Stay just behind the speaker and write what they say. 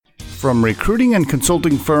From recruiting and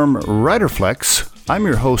consulting firm Riderflex, I'm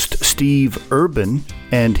your host, Steve Urban,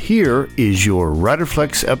 and here is your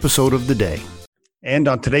Riderflex episode of the day. And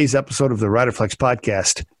on today's episode of the Riderflex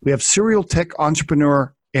podcast, we have serial tech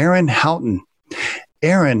entrepreneur Aaron Houghton.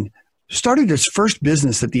 Aaron started his first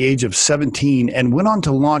business at the age of 17 and went on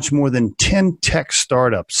to launch more than 10 tech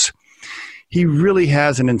startups. He really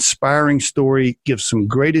has an inspiring story, gives some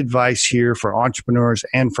great advice here for entrepreneurs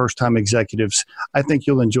and first-time executives. I think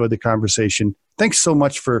you'll enjoy the conversation. Thanks so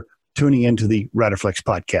much for tuning into the Riderflex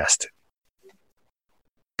podcast.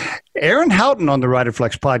 Aaron Houghton on the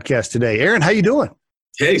Riderflex podcast today. Aaron, how you doing?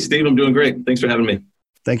 Hey, Steve, I'm doing great. Thanks for having me.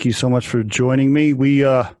 Thank you so much for joining me. We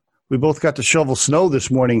both got to shovel snow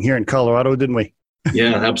this morning here in Colorado, didn't we?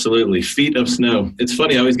 Yeah, absolutely. Feet of snow. It's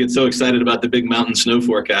funny. I always get so excited about the big mountain snow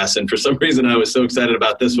forecast. And for some reason, I was so excited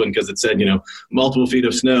about this one because it said, multiple feet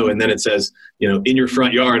of snow. And then it says, in your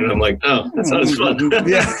front yard. And I'm like, oh, that's not as fun.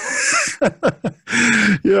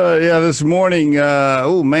 Yeah. This morning,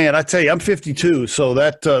 I tell you, I'm 52. So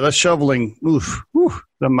that shoveling,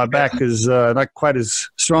 my back is not quite as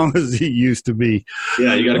strong as it used to be.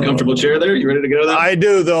 Yeah. You got a comfortable chair there? You ready to go there? I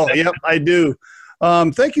do, though. Yep, I do.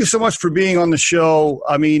 Thank you so much for being on the show.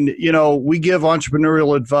 I mean, we give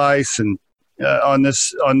entrepreneurial advice and on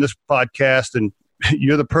this podcast, and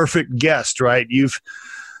you're the perfect guest, right?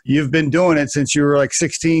 You've been doing it since you were like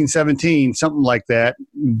 16, 17, something like that,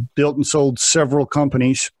 built and sold several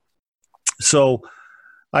companies. So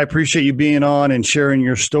I appreciate you being on and sharing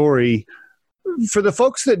your story. For the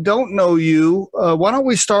folks that don't know you, why don't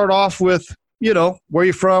we start off with where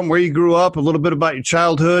you're from, where you grew up, a little bit about your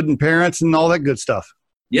childhood and parents and all that good stuff.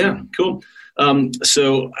 Yeah, cool.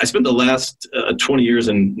 So I spent the last 20 years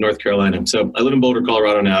in North Carolina. So I live in Boulder,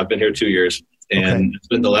 Colorado now. I've been here 2 years and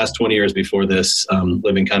spent the last 20 years before this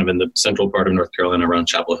living kind of in the central part of North Carolina around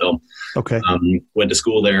Chapel Hill. Okay. Went to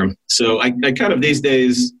school there. So I kind of these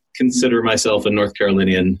days consider myself a North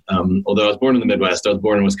Carolinian. Although I was born in the Midwest, I was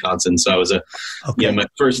born in Wisconsin. So I was my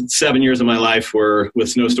first 7 years of my life were with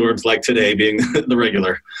snowstorms like today being the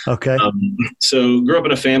regular. Okay. So grew up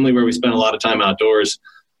in a family where we spent a lot of time outdoors.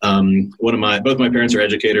 Both my parents are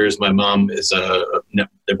educators. My mom is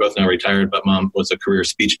they're both now retired, but mom was a career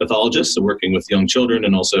speech pathologist, so working with young children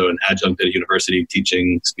and also an adjunct at a university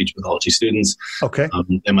teaching speech pathology students. Okay.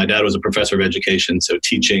 And my dad was a professor of education, so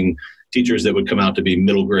teaching teachers that would come out to be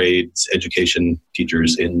middle grades education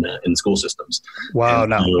teachers in school systems. Wow.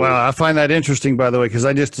 I find that interesting, by the way, because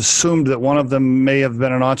I just assumed that one of them may have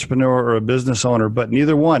been an entrepreneur or a business owner, but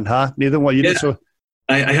neither one, huh? Neither one. You did so.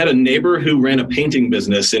 I had a neighbor who ran a painting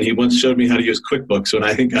business, and he once showed me how to use QuickBooks when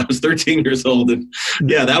I think I was 13 years old. And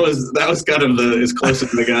yeah, that was kind of as close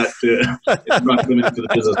as I got to proximity to the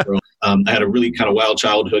business world. I had a really kind of wild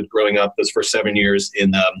childhood growing up those first 7 years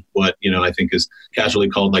in what I think is casually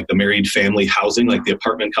called like the married family housing, like the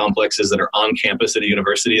apartment complexes that are on campus at a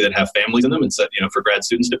university that have families in them, and for grad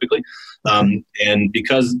students typically. And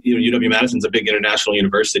because UW-Madison's a big international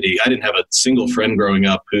university, I didn't have a single friend growing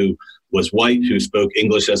up who was white, who spoke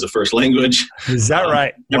English as a first language. Is that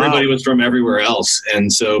right? Wow. Everybody was from everywhere else.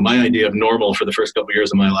 And so my idea of normal for the first couple of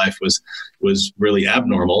years of my life was really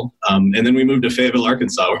abnormal. And then we moved to Fayetteville,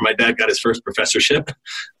 Arkansas, where my dad got his first professorship.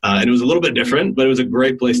 And it was a little bit different, but it was a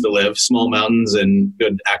great place to live, small mountains and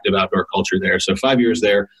good active outdoor culture there. So 5 years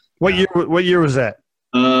there. What year was that?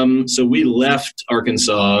 So we left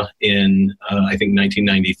Arkansas in, I think,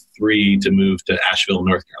 1993 to move to Asheville,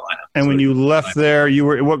 North Carolina. And when you left there, you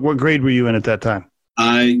were what grade were you in at that time?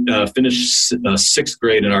 I finished sixth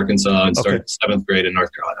grade in Arkansas and started seventh grade in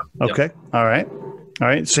North Carolina. Okay. Yep. All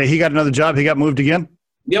right. So he got another job. He got moved again?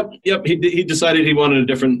 Yep. He decided he wanted a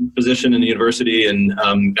different position in the university and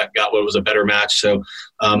got what was a better match. So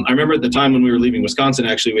I remember at the time when we were leaving Wisconsin,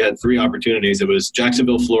 actually, we had three opportunities. It was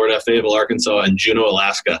Jacksonville, Florida, Fayetteville, Arkansas, and Juneau,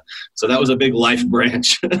 Alaska. So that was a big life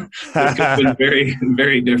branch. It could have been very,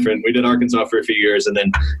 very different. We did Arkansas for a few years, and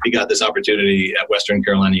then he got this opportunity at Western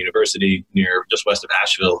Carolina University just west of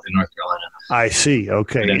Asheville in North Carolina. I see.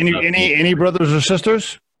 Okay. Any brothers or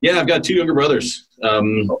sisters? Yeah, I've got two younger brothers.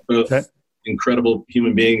 Both incredible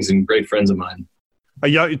human beings and great friends of mine.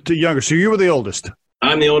 Younger. So you were the oldest?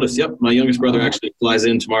 I'm the oldest. Yep. My youngest brother actually flies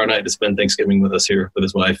in tomorrow night to spend Thanksgiving with us here with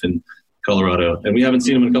his wife in Colorado. And we haven't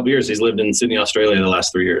seen him in a couple of years. He's lived in Sydney, Australia the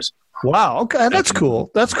last 3 years. Wow. Okay. That's cool.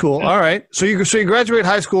 Yeah. All right. So you graduate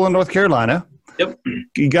high school in North Carolina. Yep.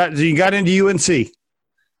 You got into UNC.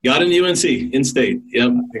 Got into UNC in state.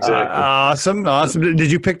 Yep. Exactly. Awesome.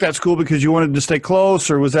 Did you pick that school because you wanted to stay close,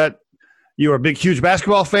 or was that you were a big, huge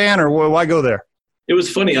basketball fan, or why go there? It was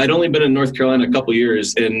funny. I'd only been in North Carolina a couple of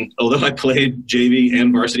years, and although I played JV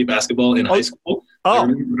and varsity basketball in high school, I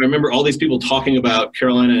remember all these people talking about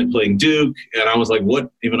Carolina and playing Duke, and I was like,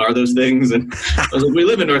 what even are those things? And I was like, we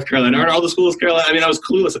live in North Carolina. Aren't all the schools Carolina? I mean, I was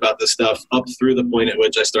clueless about this stuff up through the point at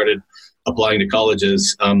which I started applying to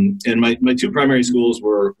colleges. And my two primary schools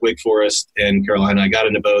were Wake Forest and Carolina. I got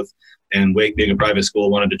into both, and Wake, being a private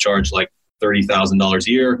school, wanted to charge like $30,000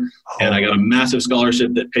 a year. And I got a massive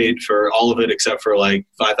scholarship that paid for all of it except for like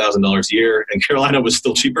 $5,000 a year. And Carolina was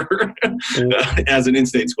still cheaper as an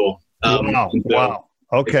in-state school. Wow.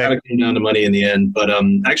 Okay. It kind of came down to money in the end. But I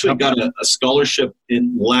actually got a scholarship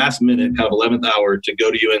in last minute, kind of 11th hour, to go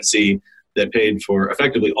to UNC that paid for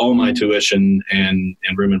effectively all my tuition and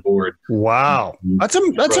room and board. Wow. That's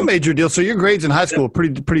a major deal. So your grades in high school were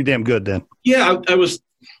pretty damn good then. Yeah, I was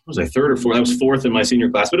third or fourth? I was fourth in my senior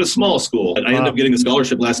class, but a small school. I ended up getting the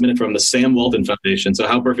scholarship last minute from the Sam Walton Foundation. So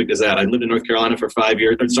how perfect is that? I lived in North Carolina for 5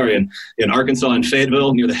 years. In Arkansas, in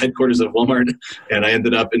Fayetteville, near the headquarters of Walmart. And I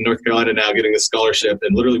ended up in North Carolina now getting a scholarship,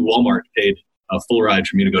 and literally Walmart paid a full ride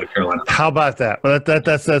for me to go to Carolina. How about that? Well,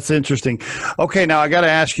 that's interesting. Okay, now I got to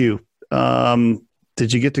ask you,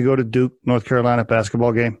 did you get to go to Duke, North Carolina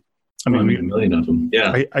basketball game? I mean, a million of them.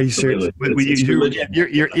 Yeah. Are you serious?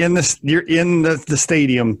 You're in the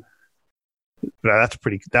stadium. That's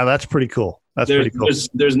pretty cool. Pretty cool.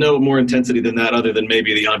 There's no more intensity than that, other than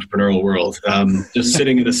maybe the entrepreneurial world. Just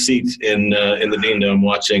sitting in a seat in the Dean Dome,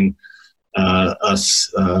 watching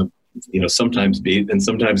us, sometimes beat and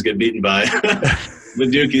sometimes get beaten by the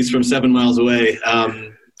Dukies from 7 miles away.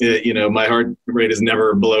 My heart rate is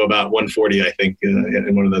never below about 140, I think,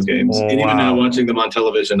 in one of those games. Oh, and even now, watching them on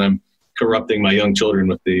television, I'm corrupting my young children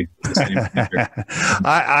with the same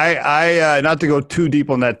I not to go too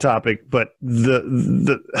deep on that topic, but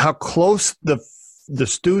the how close the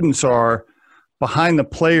students are behind the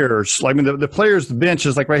players. I mean, the players' the bench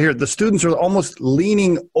is like right here. The students are almost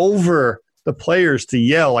leaning over the players to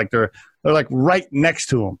yell, like they're like right next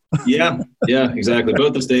to them. Yeah, exactly.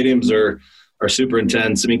 Both the stadiums are super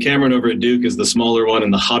intense. I mean, Cameron over at Duke is the smaller one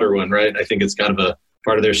and the hotter one, right? I think it's kind of a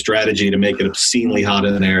part of their strategy to make it obscenely hot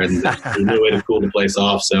in there, and there's no way to cool the place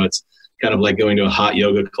off. So it's kind of like going to a hot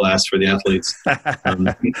yoga class for the athletes.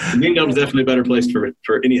 Dean Dome's definitely a better place for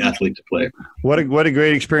any athlete to play. What a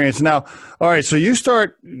great experience. Now, all right, so you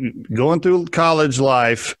start going through college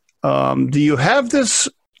life. Do you have this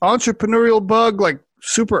entrepreneurial bug like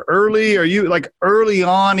super early? Are you like early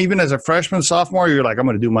on, even as a freshman, sophomore, you're like, I'm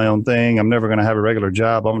going to do my own thing. I'm never going to have a regular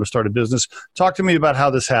job. I'm going to start a business. Talk to me about how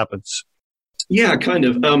this happens. Yeah, kind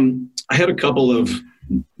of. I had a couple of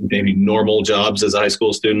maybe normal jobs as a high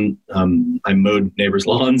school student. I mowed neighbors'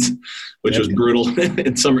 lawns, which was brutal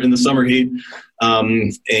in the summer heat.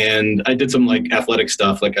 And I did some like athletic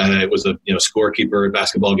stuff. Like I was a scorekeeper at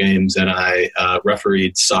basketball games, and I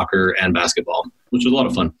refereed soccer and basketball, which was a lot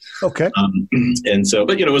of fun. Okay. And so,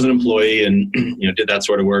 but was an employee and did that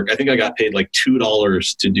sort of work. I think I got paid like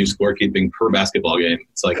 $2 to do scorekeeping per basketball game.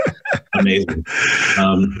 It's like amazing.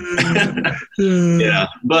 Yeah,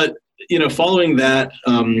 but following that,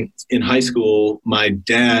 in high school, my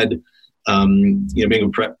dad, being a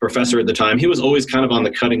professor at the time, he was always kind of on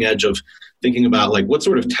the cutting edge of thinking about like what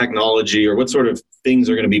sort of technology or what sort of things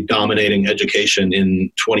are going to be dominating education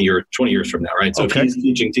in 20 years from now, right? So if he's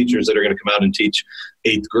teaching teachers that are going to come out and teach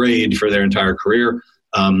 8th grade for their entire career,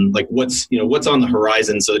 like what's on the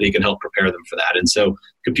horizon so that he can help prepare them for that. And so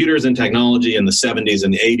computers and technology in the 70s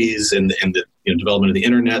and the 80s and the development of the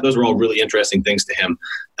internet, those were all really interesting things to him.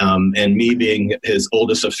 And me being his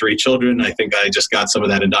oldest of 3 children, I think I just got some of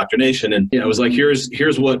that indoctrination. And I was like, here's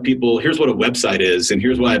what a website is, and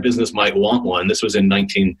here's why a business might want one. This was in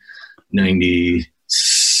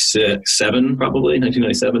 1997, probably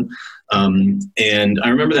 1997. And I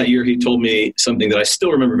remember that year he told me something that I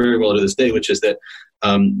still remember very well to this day, which is that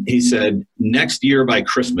he said, next year by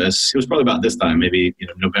Christmas, it was probably about this time, maybe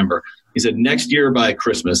November. He said, next year by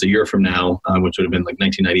Christmas, a year from now, which would have been like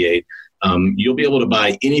 1998, you'll be able to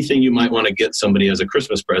buy anything you might want to get somebody as a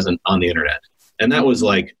Christmas present on the internet. And that was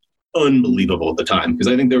like unbelievable at the time, because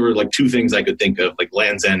I think there were like 2 things I could think of, like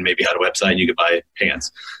Land's End maybe had a website and you could buy pants.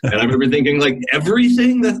 And I remember thinking like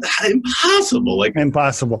everything, that's impossible. Like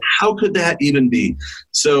impossible. How could that even be?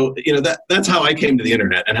 So, that's how I came to the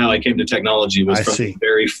internet, and how I came to technology was from the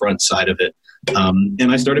very front side of it. And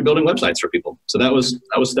I started building websites for people. So that was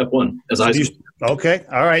step one as a high school. Okay.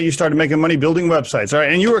 All right. You started making money building websites. All right.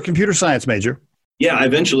 And you were a computer science major. Yeah. I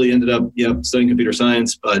eventually ended up studying computer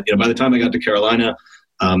science. But by the time I got to Carolina,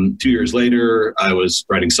 2 years later, I was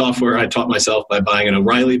writing software. I taught myself by buying an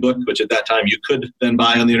O'Reilly book, which at that time you could then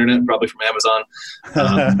buy on the internet, probably from Amazon,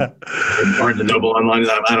 or Barnes and Noble online.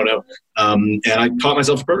 I don't know. And I taught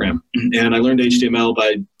myself to program. And I learned HTML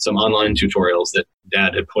by some online tutorials that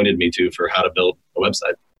Dad had pointed me to for how to build a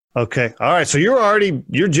website. Okay. All right. So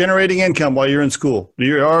you're generating income while you're in school.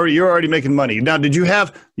 You're already making money. Now, you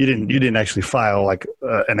didn't actually file like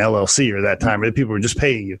an LLC or that time, or people were just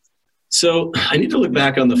paying you? So I need to look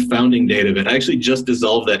back on the founding date of it. I actually just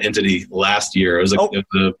dissolved that entity last year. It was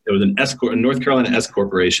an S corp, a North Carolina S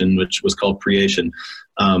corporation, which was called Creation.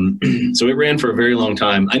 So it ran for a very long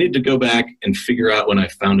time. I need to go back and figure out when I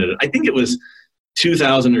founded it. I think it was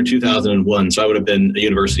 2000 or 2001. So I would have been a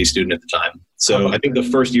university student at the time. So I think the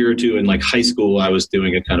first year or two in like high school, I was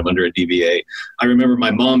doing it kind of under a DBA. I remember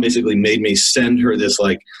my mom basically made me send her this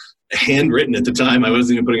like handwritten at the time. I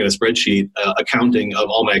wasn't even putting in a spreadsheet, accounting of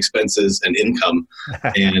all my expenses and income.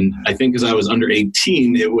 And I think because I was under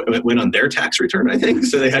 18, it went on their tax return, I think.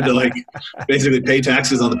 So they had to like basically pay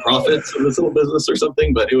taxes on the profits of this little business or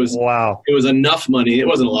something. But it was It was enough money. It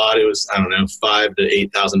wasn't a lot. It was, I don't know, $5,000 to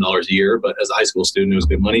 $8,000 a year. But as a high school student, it was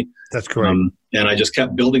good money. That's correct. And I just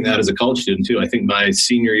kept building that as a college student too. I think my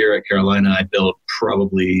senior year at Carolina, I built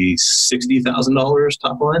probably $60,000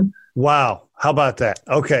 top line. Wow. How about that?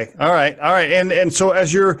 Okay. All right. And so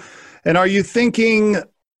are you thinking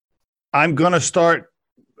I'm going to start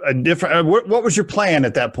a different, what was your plan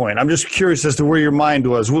at that point? I'm just curious as to where your mind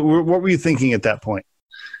was. What were you thinking at that point?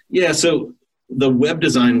 Yeah. So the web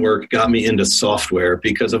design work got me into software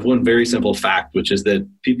because of one very simple fact, which is that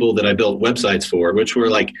people that I built websites for, which were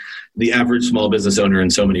like the average small business owner in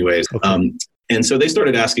so many ways. Okay. And so they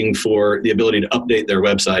started asking for the ability to update their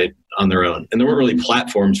website on their own. And there weren't really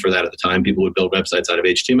platforms for that at the time. People would build websites out of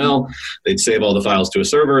HTML. They'd save all the files to a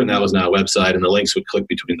server, and that was now a website, and the links would click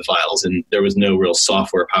between the files. And there was no real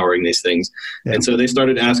software powering these things. Yeah. And so they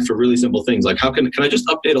started to ask for really simple things like, can I just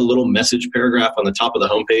update a little message paragraph on the top of the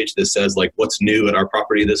homepage that says like what's new at our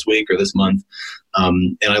property this week or this month?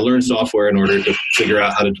 And I learned software in order to figure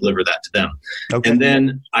out how to deliver that to them. Okay. And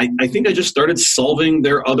then I think I just started solving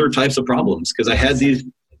their other types of problems because I had these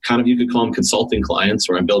kind of, you could call them consulting clients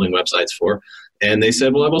where I'm building websites for. And they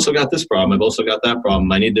said, well, I've also got this problem. I've also got that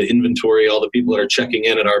problem. I need to inventory all the people that are checking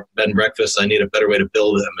in at our bed and breakfast. I need a better way to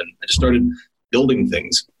build them. And I just started building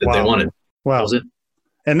things that they wanted. Wow. That was it.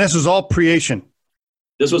 And this was all Creation.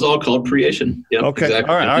 This was all called Creation. Yep, okay.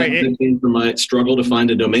 Exactly. All right. It came from my struggle to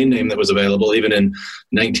find a domain name that was available, even in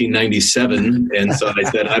 1997. And so I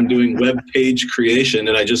said, I'm doing web page creation,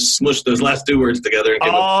 and I just smushed those last two words together and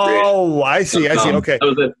came up with Creation. Oh, I see. Okay. That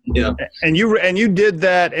was it. Yeah. And you did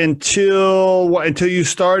that until you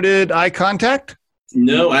started iContact?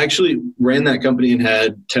 No, I actually ran that company and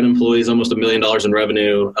had 10 employees, almost $1 million in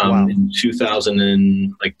revenue in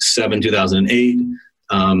 2007, 2008.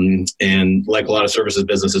 And like a lot of services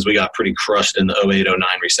businesses, we got pretty crushed in the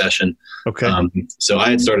 08-09 recession. Okay. So I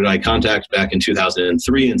had started iContact back in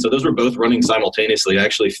 2003. And so those were both running simultaneously. I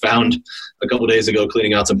actually found a couple of days ago,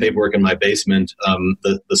 cleaning out some paperwork in my basement,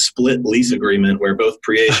 the split lease agreement where both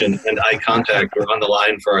Creation and iContact were on the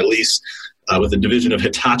line for our lease with a division of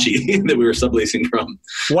Hitachi that we were subleasing from.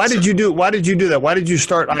 Why did you do that? Why did you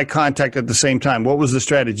start iContact at the same time? What was the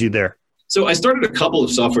strategy there? So I started a couple of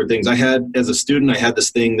software things. As a student, I had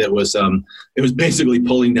this thing that was, it was basically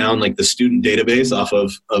pulling down like the student database off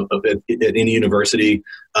of at any university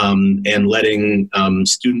and letting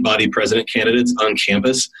student body president candidates on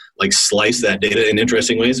campus like slice that data in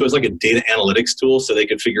interesting ways. So it was like a data analytics tool so they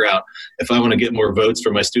could figure out if I want to get more votes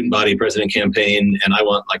for my student body president campaign and I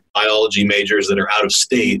want like biology majors that are out of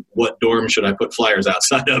state, what dorm should I put flyers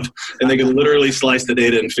outside of? And they could literally slice the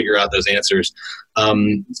data and figure out those answers.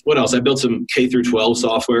 What else? I built some K through 12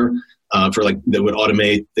 software for like that would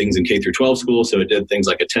automate things in K through 12 schools. So it did things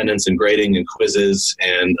like attendance and grading and quizzes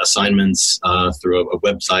and assignments through a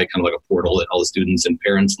website, kind of like a portal that all the students and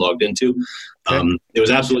parents logged into. Okay. It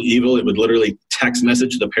was absolutely evil. It would literally text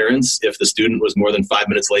message the parents if the student was more than 5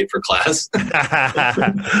 minutes late for class. So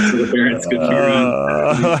the parents could figure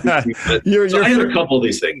out. I had a couple of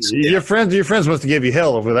these things. Your friends must have gave you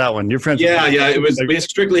hell over that one. Your friends. Yeah. It was. We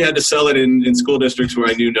strictly had to sell it in school districts where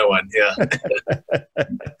I knew no one. Yeah.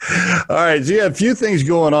 All right. So you had a few things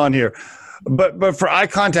going on here, but for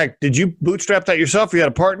iContact, did you bootstrap that yourself? You had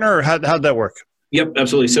a partner, or how'd that work? Yep,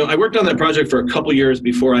 absolutely. So I worked on that project for a couple years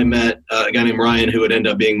before I met a guy named Ryan, who would end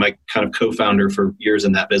up being my kind of co-founder for years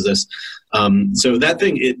in that business. So that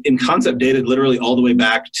thing in concept dated literally all the way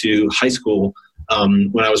back to high school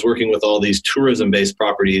when I was working with all these tourism-based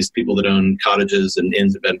properties, people that own cottages and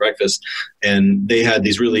inns and bed and breakfast. And they had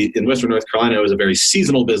these really, in Western North Carolina, it was a very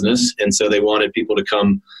seasonal business. And so they wanted people to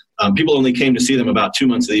come People only came to see them about 2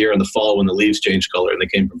 months of the year in the fall when the leaves changed color, and they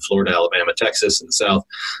came from Florida, Alabama, Texas, and the South,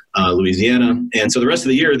 Louisiana. And so the rest of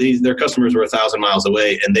the year, their customers were 1,000 miles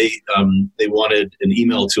away, and they wanted an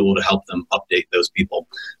email tool to help them update those people.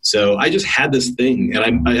 So I just had this thing,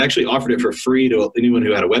 and I actually offered it for free to anyone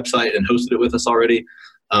who had a website and hosted it with us already.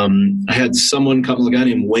 I had someone a guy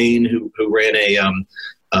named Wayne who ran a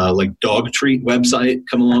like dog treat website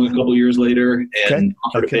come along a couple years later and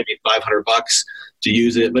offered to pay me $500 to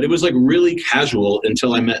use it. But it was like really casual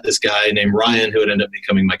until I met this guy named Ryan, who would end up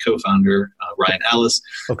becoming my co-founder, Ryan Ellis,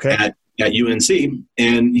 at UNC.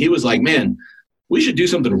 And he was like, man, we should do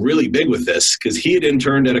something really big with this, because he had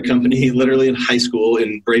interned at a company literally in high school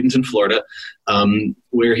in Bradenton, Florida,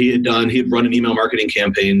 where he had run an email marketing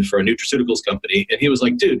campaign for a nutraceuticals company. And he was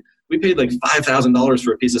like, dude, we paid like $5,000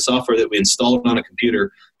 for a piece of software that we installed on a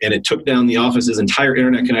computer, and it took down the office's entire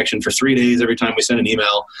internet connection for 3 days every time we sent an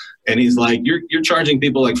email. And he's like, you're charging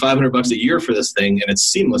people like $500 a year for this thing, and it's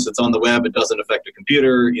seamless. It's on the web. It doesn't affect a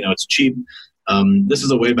computer. It's cheap. This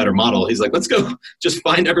is a way better model. He's like, let's go just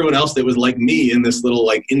find everyone else that was like me in this little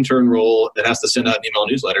like intern role that has to send out an email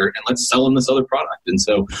newsletter, and let's sell them this other product. And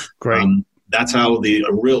so that's how the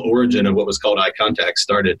real origin of what was called iContact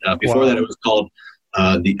started. Before that, it was called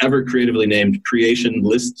the ever creatively named Creation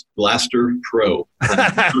List Blaster Pro.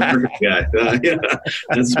 Yeah,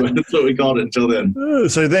 that's what we called it until then.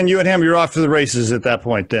 So then you and him, you're off to the races at that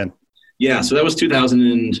point then. Yeah, so that was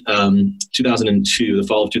 2002, the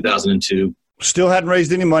fall of 2002. Still hadn't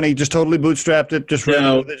raised any money, just totally bootstrapped it.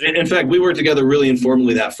 No, in fact, we worked together really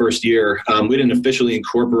informally that first year. We didn't officially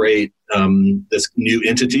incorporate this new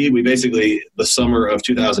entity. We basically, the summer of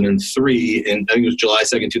 2003, and I think it was July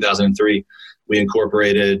 2nd, 2003, we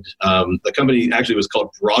incorporated, the company actually was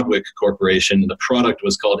called Broadwick Corporation. The product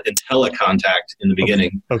was called IntelliContact in the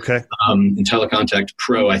beginning. Okay. IntelliContact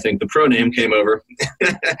Pro, I think the Pro name came over.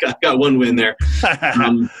 got one win there.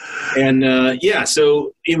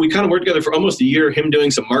 So we kind of worked together for almost a year, him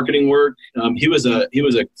doing some marketing work. He was a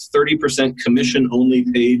 30% commission only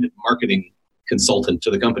paid marketing consultant to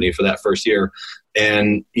the company for that first year.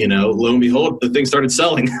 And, lo and behold, the thing started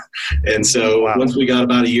selling. And so once we got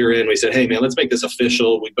about a year in, we said, hey, man, let's make this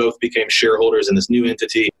official. We both became shareholders in this new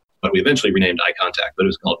entity, but we eventually renamed iContact, but it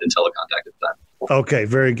was called IntelliContact at the time. Okay,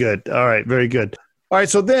 very good. All right, very good. All right,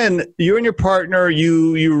 so then you and your partner,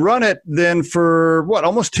 you run it then for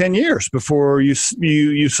almost 10 years before you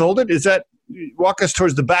sold it? Is that, walk us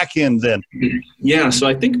towards the back end then? Yeah, so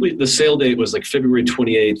I think the sale date was like February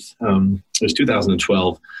 28th. It was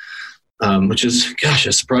 2012. Which is,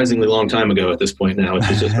 a surprisingly long time ago at this point now.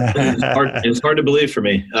 It's hard to believe for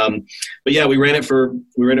me. But yeah, we ran it for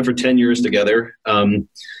 10 years together.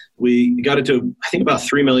 We got it to, I think, about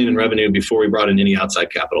 $3 million in revenue before we brought in any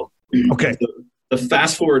outside capital. Okay. The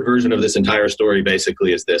fast forward version of this entire story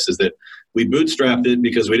basically is that we bootstrapped it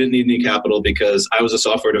because we didn't need any capital, because I was a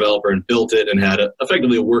software developer and built it and had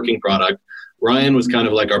effectively a working product. Ryan was kind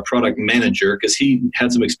of like our product manager because he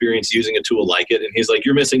had some experience using a tool like it. And he's like,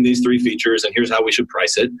 you're missing these 3 features and here's how we should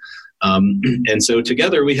price it. And so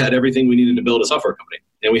together we had everything we needed to build a software company.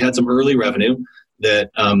 And we had some early revenue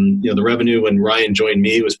that, the revenue when Ryan joined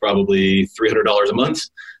me was probably $300 a month.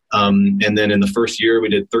 And then in the first year we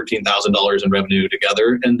did $13,000 in revenue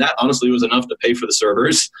together. And that honestly was enough to pay for the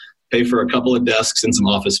servers, pay for a couple of desks and some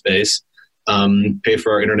office space. Pay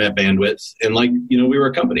for our internet bandwidth, and we were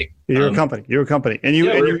a company. You're a company, and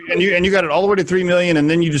you got it all the way to 3 million, and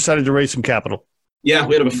then you decided to raise some capital. Yeah,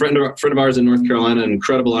 we had a friend of ours in North Carolina, an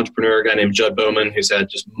incredible entrepreneur, a guy named Judd Bowman, who's had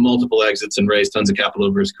just multiple exits and raised tons of capital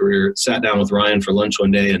over his career. Sat down with Ryan for lunch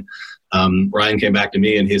one day, and Ryan came back to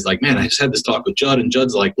me, and he's like, "Man, I just had this talk with Judd," and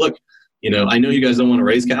Judd's like, "Look, I know you guys don't want to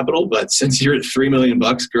raise capital, but since you're at $3 million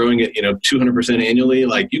growing at, 200% annually,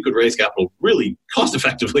 you could raise capital really cost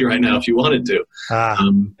effectively right now if you wanted to."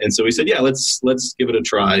 And so we said, yeah, let's give it a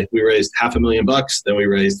try. We raised $500,000. Then we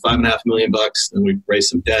raised $5.5 million. Then we raised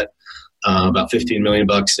some debt, about $15 million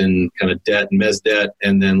in kind of debt and mezz debt.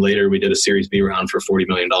 And then later we did a Series B round for $40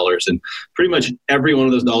 million. And pretty much every one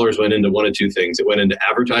of those dollars went into one of two things. It went into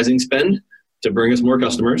advertising spend to bring us more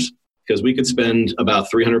customers, because we could spend about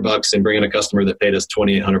 $300 and bring in a customer that paid us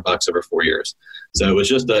 $2,800 over 4 years. So it was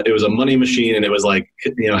it was a money machine, and it was like,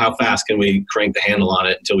 how fast can we crank the handle on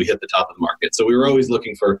it until we hit the top of the market? So we were always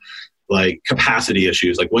looking for capacity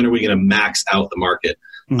issues, when are we going to max out the market?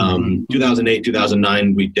 2008,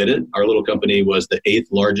 2009, we did it. Our little company was the 8th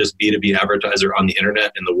largest B2B advertiser on the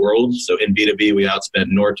internet in the world. So in B2B, we outspent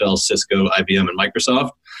Nortel, Cisco, IBM, and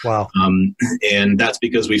Microsoft. Wow. And that's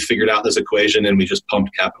because we figured out this equation and we just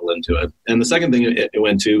pumped capital into it. And the second thing it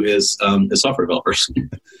went to is software developers.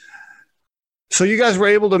 So you guys were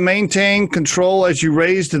able to maintain control as you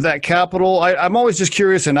raised that capital. I'm always just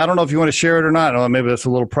curious, and I don't know if you want to share it or not. I don't know, maybe that's a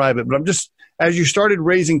little private, but I'm just, as you started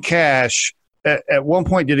raising cash, at one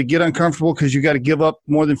point, did it get uncomfortable because you got to give up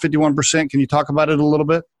more than 51%? Can you talk about it a little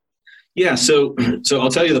bit? Yeah, so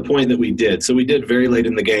I'll tell you the point that we did. So we did very late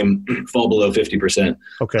in the game fall below 50%.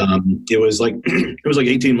 Okay. It was like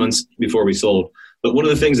 18 months before we sold. But one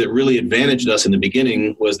of the things that really advantaged us in the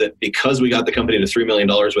beginning was that because we got the company to $3 million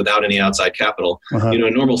without any outside capital, a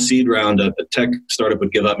normal seed round, a tech startup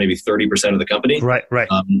would give up maybe 30% of the company. Right.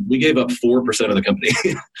 We gave up 4% of the company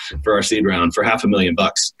for our seed round for $500,000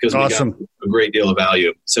 because we got a great deal of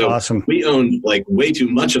value. So we owned like way too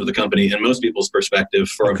much of the company in most people's perspective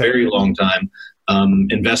for a very long time.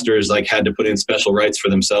 Investors like had to put in special rights for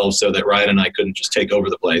themselves so that Ryan and I couldn't just take over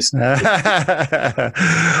the place. I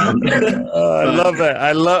love that.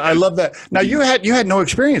 I love that. Now you had no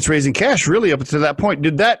experience raising cash really up to that point.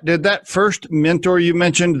 Did that first mentor you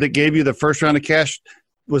mentioned that gave you the first round of cash,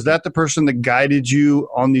 was that the person that guided you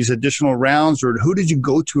on these additional rounds, or who did you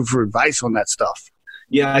go to for advice on that stuff?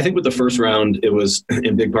 Yeah, I think with the first round, it was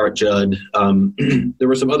in big part Judd. There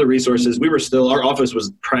were some other resources. Our office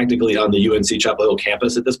was practically on the UNC Chapel Hill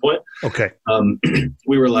campus at this point. Okay.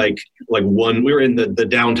 We were we were in the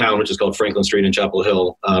downtown, which is called Franklin Street in Chapel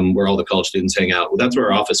Hill, where all the college students hang out. That's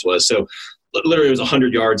where our office was. So literally it was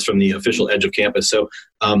 100 yards from the official edge of campus. So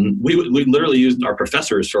we literally used our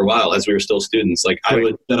professors for a while as we were still students. Like I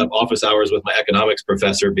would set up office hours with my economics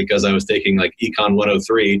professor because I was taking like Econ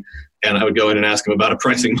 103, and I would go in and ask him about a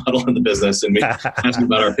pricing model in the business, and ask him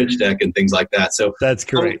about our pitch deck and things like that. So that's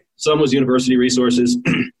great. Some was university resources.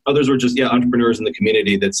 Others were just entrepreneurs in the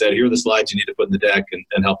community that said, here are the slides you need to put in the deck, and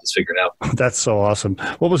help us figure it out. That's so awesome.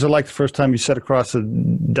 What was it like the first time you sat across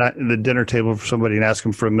the dinner table for somebody and asked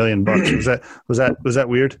them for $1 million? Was that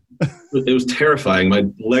weird? It was terrifying. My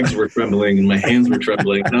legs were trembling and my hands were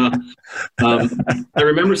trembling. I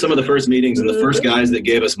remember some of the first meetings, and the first guys that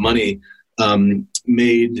gave us money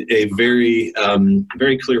made a very,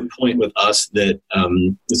 very clear point with us that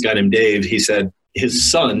this guy named Dave, he said,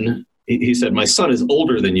 his son, he said, my son is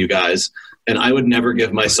older than you guys, and I would never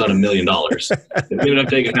give my son $1 million. We ended up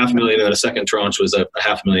taking $500,000, and then a second tranche was a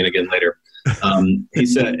 $500,000 again later. He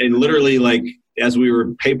said, and literally, like, as we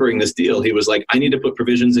were papering this deal, he was like, I need to put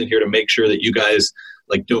provisions in here to make sure that you guys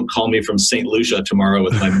like don't call me from St. Lucia tomorrow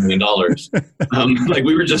with my $1 million. Like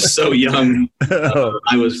we were just so young.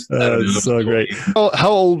 I was so great. How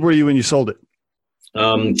old were you when you sold it?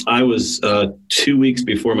 I was 2 weeks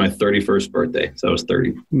before my 31st birthday. So I was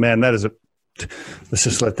 30. Man, let's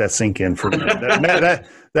just let that sink in for a minute.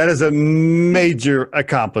 That is a major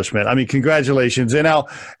accomplishment. I mean, congratulations. And now,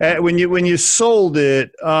 when you sold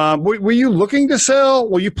it, were you looking to sell?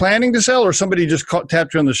 Were you planning to sell, or somebody just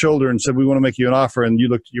tapped you on the shoulder and said, "We want to make you an offer"? And you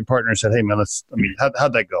looked at your partner and said, "Hey, man,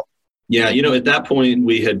 how'd that go?" Yeah, at that point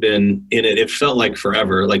we had been in it. It felt like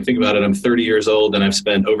forever. Like think about it. I'm 30 years old and I've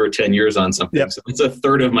spent over 10 years on something. Yep. So it's a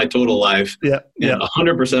third of my total life. Yeah. And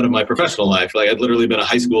 100% of my professional life. Like I'd literally been a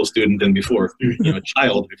high school student and before, a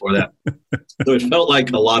child before that. So it felt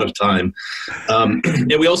like a lot of time.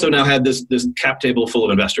 And we also now had this cap table full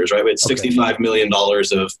of investors, right? We had $65 million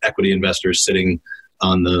of equity investors sitting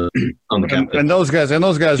on the cap. And those guys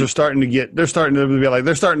are starting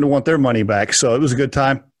to want their money back. So it was a good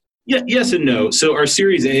time. Yeah, yes and no. So our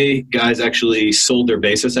Series A guys actually sold their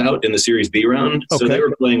basis out in the Series B round. Okay. So they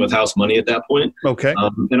were playing with house money at that point. Okay.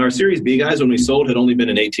 And our Series B guys, when we sold, had only been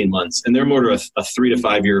in 18 months. And they're more to a 3 to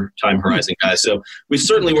 5 year time horizon guys. So we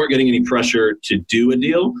certainly weren't getting any pressure to do a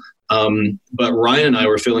deal. But Ryan and I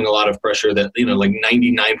were feeling a lot of pressure that, like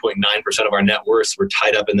 99.9% of our net worths were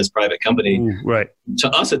tied up in this private company. Ooh, right. To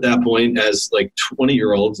us at that point, as like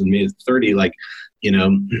 20-year-olds and me at 30, like,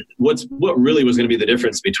 what really was going to be the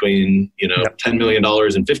difference between, $10 million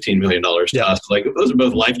and $15 million to us? Like those are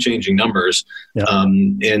both life-changing numbers. Yeah.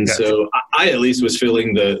 So I at least was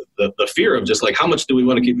feeling the fear of just like, how much do we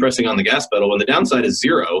want to keep pressing on the gas pedal when the downside is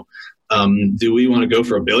zero? Do we want to go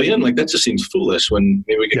for $1 billion? Like that just seems foolish when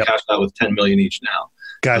maybe we could cash out with 10 million each now.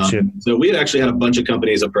 Gotcha. So we had actually had a bunch of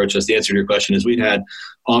companies approach us. The answer to your question is we'd had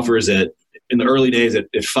offers in the early days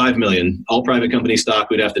at $5 million, all private company stock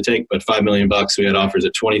we'd have to take, but $5 million. We had offers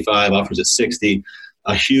at 25, offers at 60,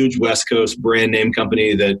 a huge West Coast brand name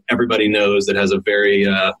company that everybody knows that has a very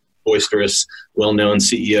boisterous, well-known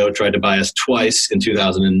CEO tried to buy us twice in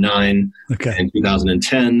 2009 and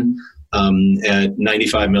 2010 at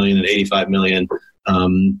 $95 million and $85 million.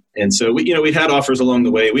 And so we had offers along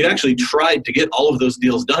the way. We actually tried to get all of those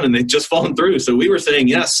deals done, and they'd just fallen through. So we were saying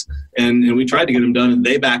yes, and we tried to get them done, and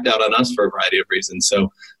they backed out on us for a variety of reasons.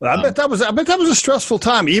 So I bet that was a stressful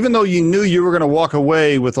time. Even though you knew you were going to walk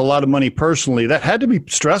away with a lot of money personally, that had to be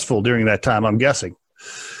stressful during that time, I'm guessing.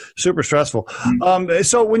 Super stressful.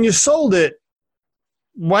 So when you sold it,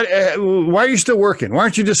 why are you still working? Why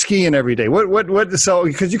aren't you just skiing every day? So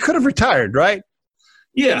because you could have retired, right?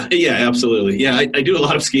 Yeah, absolutely. Yeah, I do a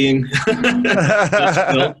lot of skiing.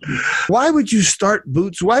 Why would you start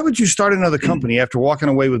Boots? Why would you start another company after walking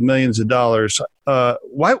away with millions of dollars?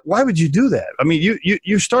 Why would you do that? I mean,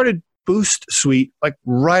 you started Boost Suite like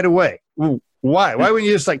right away. Why? Why wouldn't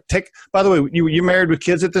you just like take? By the way, you married with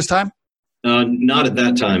kids at this time? Not at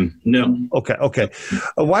that time. No. Okay.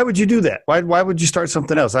 Why would you do that? Why would you start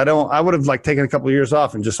something else? I would have like taken a couple of years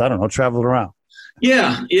off and just, I don't know, traveled around.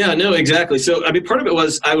 Yeah, no, exactly. So, I mean, part of it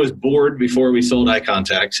was I was bored before we sold Eye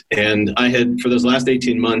Contact, and I had, for those last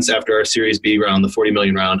 18 months after our Series B round, the 40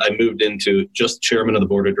 million round, I moved into just chairman of the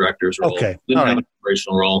board of directors role. Okay. Didn't have an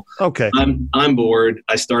operational role. Okay. I'm bored.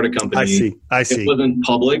 I start a company. I see. It wasn't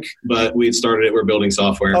public, but we had started it. We're building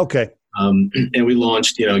software. Okay. And we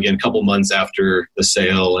launched, again, a couple months after the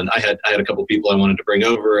sale, and I had a couple people I wanted to bring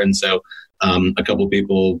over, and so a couple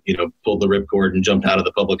people, pulled the ripcord and jumped out of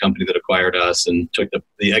the public company that acquired us and took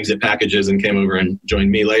the exit packages and came over and joined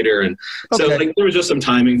me later. And so there was just some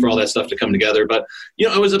timing for all that stuff to come together. But,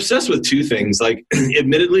 I was obsessed with two things. Like,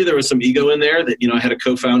 admittedly, there was some ego in there that, I had a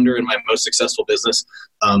co-founder in my most successful business.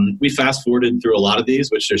 We fast forwarded through a lot of these,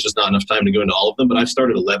 which there's just not enough time to go into all of them. But I've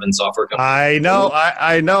started 11 software companies. I know.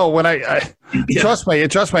 I know. When trust me,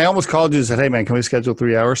 I almost called you and said, "Hey, man, can we schedule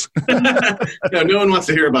 3 hours?" No one wants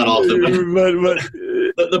to hear about all of them.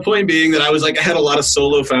 But the point being that I was like, I had a lot of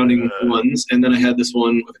solo founding ones, and then I had this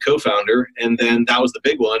one with a co-founder, and then that was the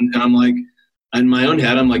big one. And I'm like, in my own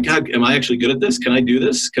head, I'm like, God, am I actually good at this? Can I do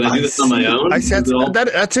this? Can I do this on my own? I said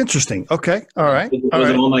that's interesting. Okay, all right. Was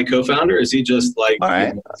it all my co-founder? Is he just like,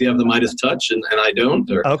 does he have the Midas touch and I don't?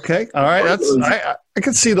 Or, okay, all right. I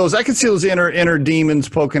can see those. I can see those inner demons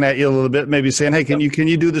poking at you a little bit, maybe saying, "Hey, can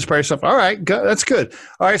you do this by yourself?" All right, that's good.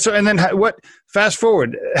 All right. So, and then what? Fast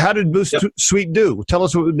forward. How did Boost Suite do? Tell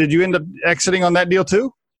us. Did you end up exiting on that deal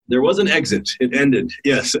too? There was an exit. It ended.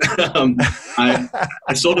 Yes.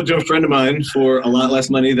 I sold it to a friend of mine for a lot less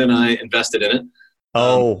money than I invested in it.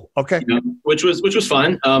 Oh, okay. Which was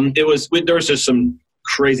fine. There was just some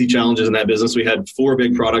crazy challenges in that business. We had 4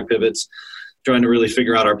 big product pivots, trying to really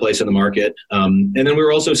figure out our place in the market. And then we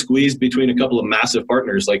were also squeezed between a couple of massive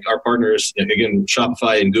partners, like our partners, again,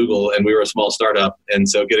 Shopify and Google, and we were a small startup. And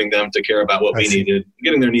so getting them to care about what we needed,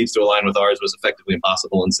 getting their needs to align with ours was effectively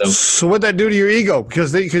impossible. And so what'd that do to your ego?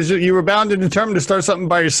 Because you were bound and determined to start something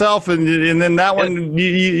by yourself. And then that one,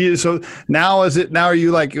 so now are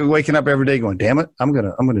you like waking up every day going, damn it, I'm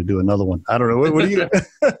going to do another one. I don't know. What do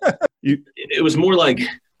you? It was more like,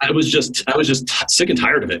 I was just sick and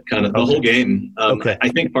tired of it, kind of the whole game. I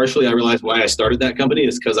think partially I realized why I started that company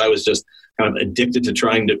is because I was just kind of addicted to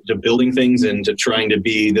trying to building things and to trying to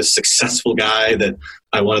be this successful guy that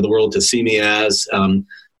I wanted the world to see me as.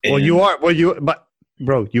 You are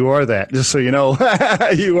that, just so you know.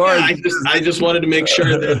 You are. I just wanted to make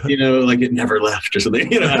sure that, like it never left or something.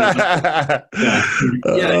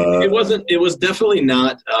 It was definitely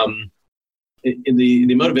not.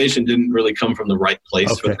 The motivation didn't really come from the right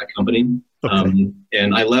place for that company.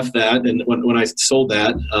 And I left that. And when I sold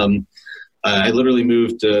that, I literally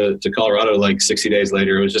moved to Colorado like 60 days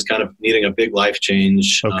later. It was just kind of needing a big life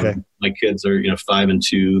change. My kids are, 5 and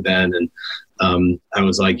 2 then. And I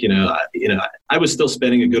was like, I was still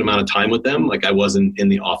spending a good amount of time with them. Like I wasn't in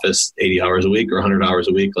the office 80 hours a week or 100 hours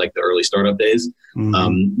a week, like the early startup days.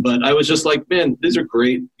 But I was just like, man, these are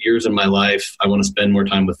great years in my life. I want to spend more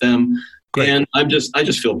time with them. Great. And I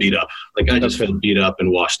just feel beat up. Like I just feel beat up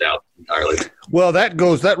and washed out entirely. Well,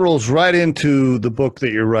 that rolls right into the book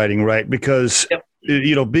that you're writing, right? Because,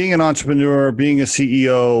 being an entrepreneur, being a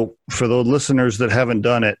CEO, for the listeners that haven't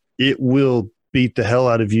done it, it will beat the hell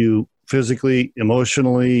out of you physically,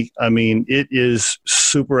 emotionally. I mean, it is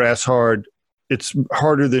super ass hard. It's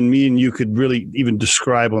harder than me and you could really even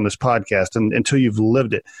describe on this podcast until you've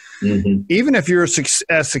lived it. Mm-hmm. Even if you're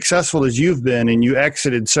as successful as you've been and you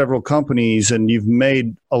exited several companies and you've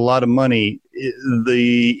made a lot of money,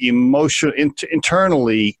 the emotion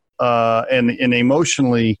internally and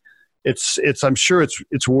emotionally, I'm sure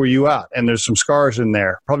it's wore you out, and there's some scars in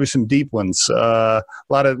there, probably some deep ones. A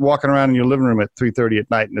lot of walking around in your living room at 3:30 at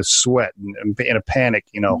night in a sweat and in a panic,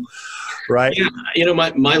 right? Yeah,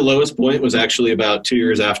 my lowest point was actually about 2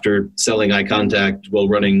 years after selling Eye Contact while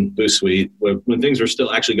running Boost Suite, when things were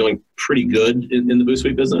still actually going pretty good in the Boost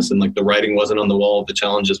Suite business, and like the writing wasn't on the wall of the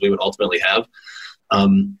challenges we would ultimately have.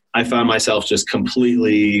 I found myself just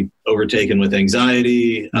completely overtaken with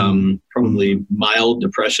anxiety, probably mild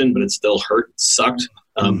depression, but it still hurt, it sucked,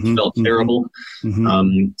 felt terrible.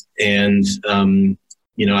 I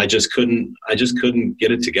just couldn't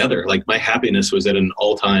get it together. Like my happiness was at an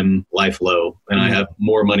all-time life low, and I have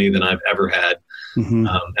more money than I've ever had. And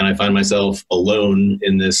I find myself alone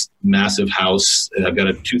in this massive house. I've got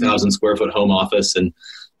a 2,000 square foot home office, and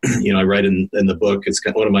I write in the book, it's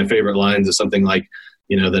one of my favorite lines is something like,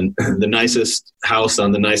 the nicest house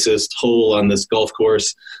on the nicest hole on this golf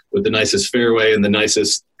course with the nicest fairway and the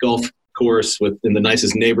nicest golf course in the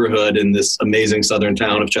nicest neighborhood in this amazing southern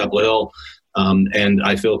town of Chapel Hill. And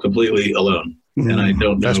I feel completely alone. And I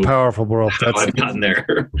don't know. That's powerful, bro. How I've gotten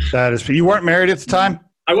there. That is. You weren't married at the time?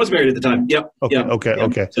 I was married at the time. Yep. Okay. Yep.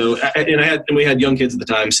 Okay. So, we had young kids at the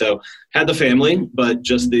time. So had the family, but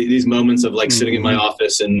just these moments of like sitting in my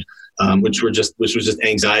office and, which was just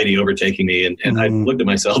anxiety overtaking me. And I looked at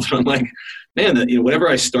myself and I'm like, man, whatever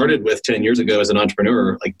I started with 10 years ago as an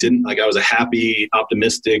entrepreneur, I was a happy,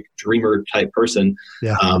 optimistic, dreamer type person.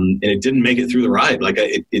 Yeah. And it didn't make it through the ride.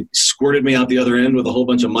 It squirted me out the other end with a whole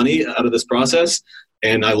bunch of money out of this process.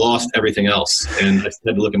 And I lost everything else. And I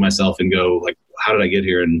had to look at myself and go, how did I get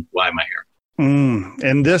here and why am I here?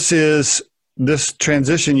 And this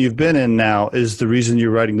transition you've been in now is the reason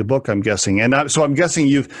you're writing the book, I'm guessing. And so I'm guessing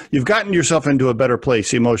you've gotten yourself into a better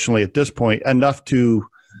place emotionally at this point, enough to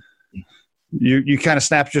you kind of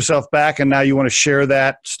snapped yourself back, and now you want to share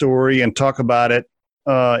that story and talk about it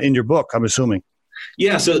in your book, I'm assuming.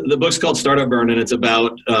 Yeah, so the book's called Startup Burn, and it's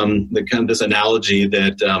about the kind of this analogy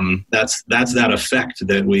that that's that effect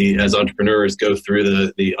that we as entrepreneurs go through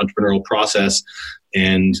the entrepreneurial process,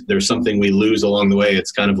 and there's something we lose along the way.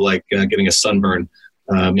 It's kind of like getting a sunburn.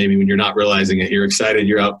 Maybe when you're not realizing it, you're excited,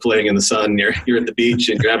 you're out playing in the sun, you're at the beach,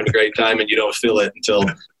 and you're having a great time, and you don't feel it until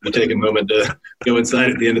you take a moment to go inside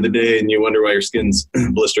at the end of the day, and you wonder why your skin's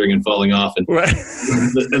blistering and falling off. And right.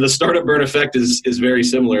 the startup burn effect is very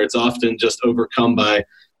similar. It's often just overcome by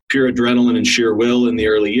pure adrenaline and sheer will in the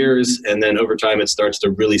early years, and then over time it starts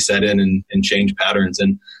to really set in and change patterns.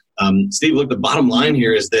 And Steve, look, the bottom line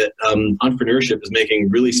here is that entrepreneurship is making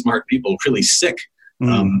really smart people really sick.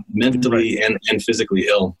 Mentally and physically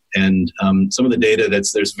ill. And some of the data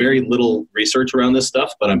there's very little research around this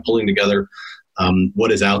stuff, but I'm pulling together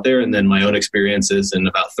what is out there, and then my own experiences and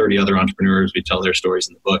about 30 other entrepreneurs. We tell their stories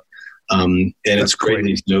in the book. And it's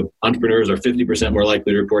crazy. So entrepreneurs are 50% more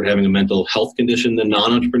likely to report having a mental health condition than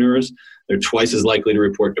non-entrepreneurs. They're twice as likely to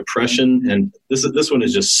report depression. And this one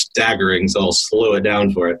is just staggering, so I'll slow it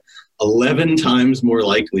down for it. 11 times more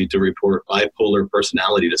likely to report bipolar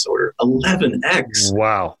personality disorder. 11x.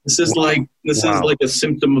 Wow. This is like a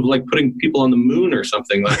symptom of like putting people on the moon or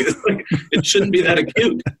something. It shouldn't be that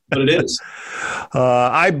acute, but it is.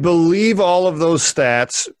 I believe all of those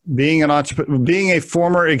stats. Being a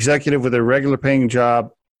former executive with a regular paying job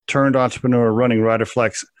turned entrepreneur running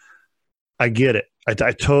RiderFlex, I get it.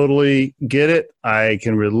 I totally get it. I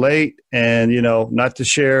can relate, and not to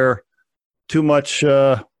share too much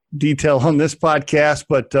detail on this podcast,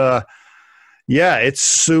 but it's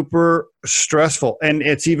super stressful. And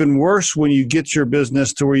it's even worse when you get your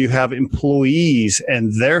business to where you have employees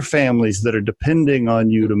and their families that are depending on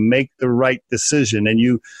you to make the right decision. And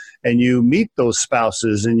you meet those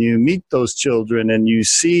spouses and you meet those children, and you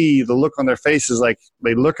see the look on their faces, like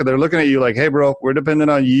they're looking at you like, hey bro, we're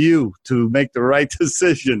dependent on you to make the right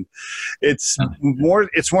decision. It's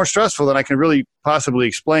more stressful than I can really possibly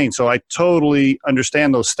explain. So I totally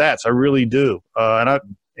understand those stats. I really do.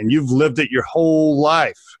 And you've lived it your whole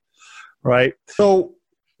life, right? So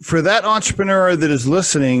for that entrepreneur that is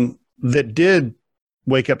listening, that did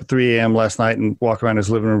wake up at 3 a.m. last night and walk around his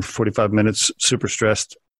living room for 45 minutes, super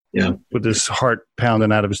stressed, with his heart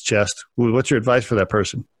pounding out of his chest, what's your advice for that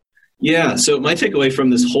person? Yeah. So my takeaway from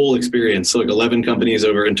this whole experience, so like 11 companies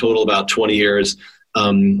over in total about 20 years,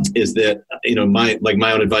 is that,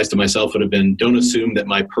 my own advice to myself would have been, don't assume that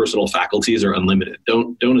my personal faculties are unlimited.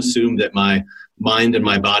 Don't assume that my mind and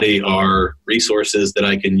my body are resources that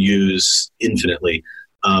I can use infinitely.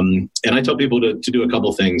 And I tell people to do a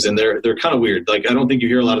couple things, and they're kind of weird. Like, I don't think you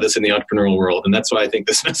hear a lot of this in the entrepreneurial world. And that's why I think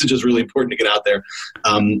this message is really important to get out there.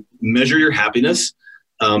 Measure your happiness.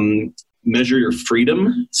 measure your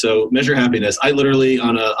freedom. So measure happiness. I literally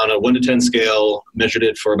on a 1 to 10 scale measured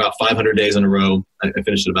it for about 500 days in a row. I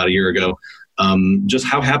finished it about a year ago. Just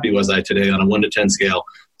how happy was I today on a 1 to 10 scale?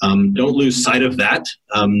 Don't lose sight of that.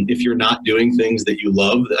 If you're not doing things that you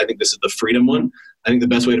love, I think this is the freedom one. I think the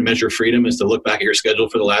best way to measure freedom is to look back at your schedule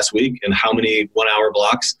for the last week and how many 1 hour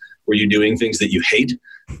blocks were you doing things that you hate.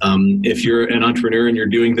 If you're an entrepreneur and you're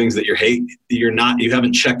doing things that you hate, you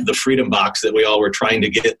haven't checked the freedom box that we all were trying to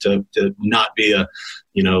get to not be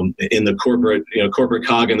in the corporate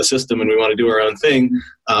cog in the system, and we want to do our own thing.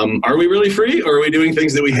 Are we really free, or are we doing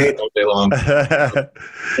things that we hate all day long?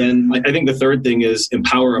 And I think the third thing is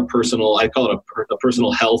empower I call it a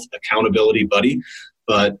personal health accountability buddy.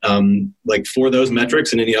 But like for those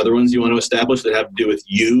metrics and any other ones you want to establish that have to do with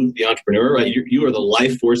you, the entrepreneur, right? You are the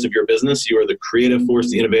life force of your business. You are the creative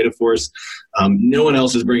force, the innovative force. No one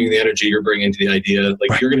else is bringing the energy you're bringing to the idea.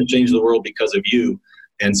 Like you're going to change the world because of you.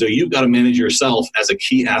 And so you've got to manage yourself as a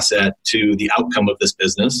key asset to the outcome of this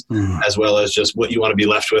business, as well as just what you want to be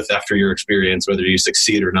left with after your experience, whether you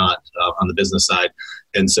succeed or not on the business side.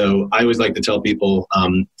 And so I always like to tell people,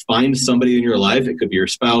 find somebody in your life. It could be your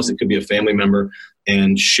spouse. It could be a family member,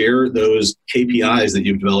 and share those KPIs that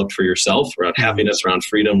you've developed for yourself around happiness, around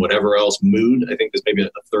freedom, whatever else. Mood, I think, is maybe a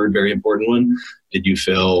third very important one. Did you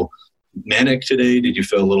feel manic today? Did you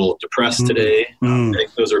feel a little depressed today? I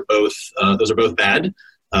think those are both bad.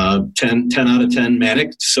 10 out of 10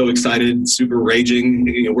 manic, so excited, super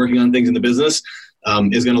raging, working on things in the business,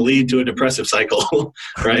 is going to lead to a depressive cycle,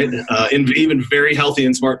 right? In even very healthy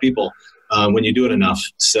and smart people, when you do it enough.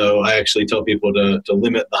 So I actually tell people to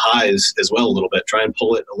limit the highs as well a little bit, try and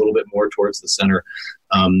pull it a little bit more towards the center,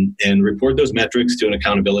 and report those metrics to an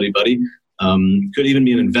accountability buddy. Could even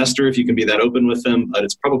be an investor if you can be that open with them, but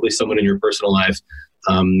it's probably someone in your personal life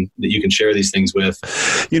that you can share these things with.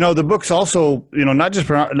 The book's also, not just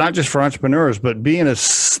for entrepreneurs, but being a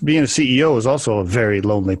CEO is also a very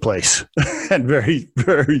lonely place and very,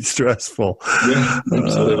 very stressful. Yeah,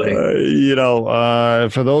 absolutely.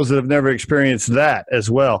 For those that have never experienced that as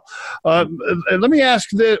well. Let me ask,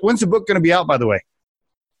 when's the book going to be out, by the way?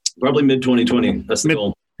 Probably mid 2020. That's the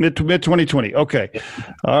goal. Mid 2020. Okay.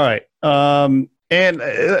 All right. And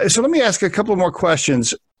so let me ask a couple more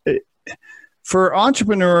questions. For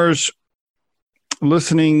entrepreneurs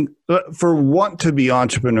listening, want to be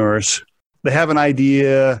entrepreneurs, they have an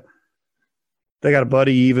idea, they got a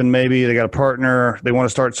buddy even maybe, they got a partner, they want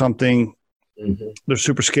to start something. They're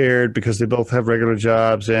super scared because they both have regular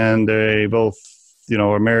jobs and they both,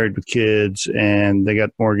 are married with kids and they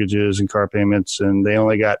got mortgages and car payments and they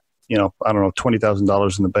only got,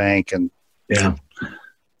 $20,000 in the bank and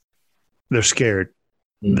they're scared.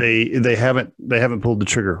 They haven't pulled the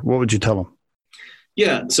trigger. What would you tell them?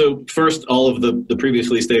 Yeah. So first, all of the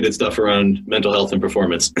previously stated stuff around mental health and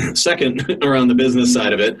performance. Second, around the business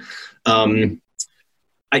side of it.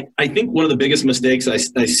 I think one of the biggest mistakes I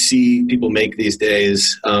see people make these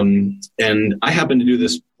days, and I happen to do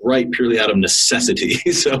this right purely out of necessity.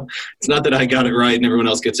 So it's not that I got it right and everyone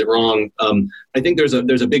else gets it wrong. I think there's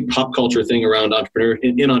a big pop culture thing around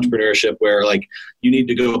in entrepreneurship where like you need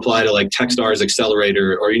to go apply to like Techstars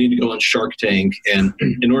Accelerator or you need to go on Shark Tank. And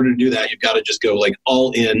in order to do that, you've got to just go like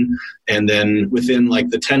all in. And then within like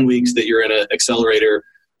the 10 weeks that you're in an accelerator,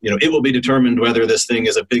 it will be determined whether this thing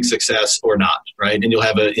is a big success or not, right? And you'll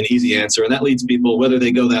have an easy answer. And that leads people, whether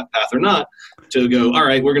they go that path or not, to go, all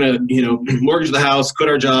right, we're going to, mortgage the house, quit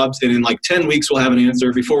our jobs. And in like 10 weeks, we'll have an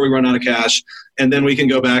answer before we run out of cash. And then we can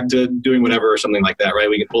go back to doing whatever or something like that, right?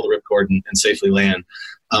 We can pull the ripcord and safely land.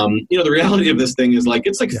 The reality of this thing is like,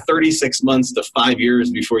 it's like 36 months to 5 years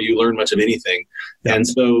before you learn much of anything. Yeah. And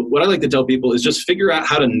so what I like to tell people is just figure out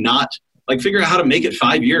how to make it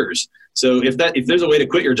 5 years. So if there's a way to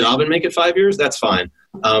quit your job and make it 5 years, that's fine.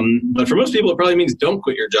 But for most people, it probably means don't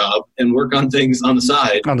quit your job and work on things on the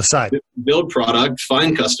side. Build product,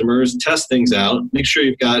 find customers, test things out, make sure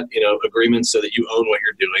you've got, agreements so that you own what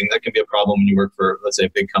you're doing. That can be a problem when you work for, let's say, a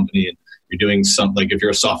big company and you're doing something like if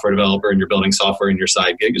you're a software developer and you're building software in your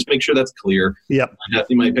side gig, just make sure that's clear. Yep.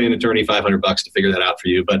 You might pay an attorney $500 to figure that out for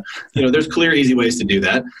you. But, there's clear, easy ways to do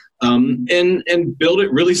that. And build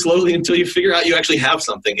it really slowly until you figure out you actually have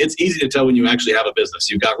something. It's easy to tell when you actually have a business.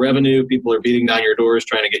 You've got revenue, people are beating down your doors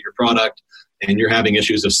trying to get your product, and you're having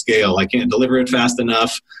issues of scale. I can't deliver it fast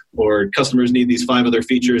enough, or customers need these 5 other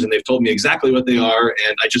features and they've told me exactly what they are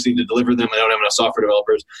and I just need to deliver them. I don't have enough software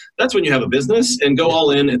developers. That's when you have a business, and go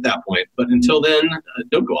all in at that point. But until then,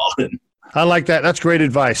 don't go all in. I like that. That's great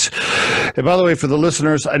advice. And by the way, for the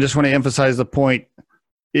listeners, I just want to emphasize the point.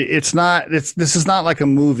 this is not like a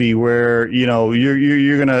movie where, you know,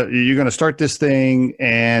 you're going to start this thing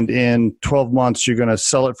and in 12 months you're going to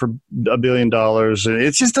sell it for $1 billion.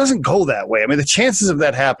 It just doesn't go that way. I mean, the chances of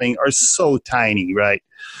that happening are so tiny, right?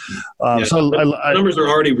 Numbers are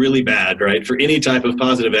already really bad, right? For any type of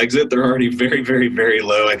positive exit, they're already very, very, very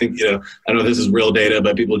low. I think, I don't know if this is real data,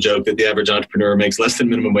 but people joke that the average entrepreneur makes less than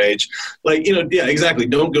minimum wage. Yeah, exactly.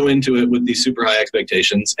 Don't go into it with these super high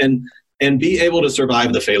expectations, and be able to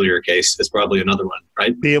survive the failure case is probably another one,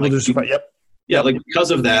 right? Be able to survive. Yep. Yeah.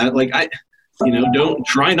 Because of that, don't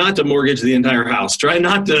try not to mortgage the entire house. Try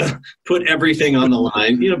not to put everything on the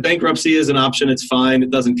line. Bankruptcy is an option. It's fine.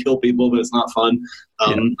 It doesn't kill people, but it's not fun.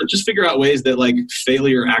 But just figure out ways that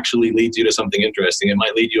failure actually leads you to something interesting. It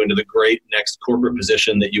might lead you into the great next corporate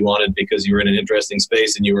position that you wanted because you were in an interesting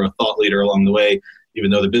space and you were a thought leader along the way.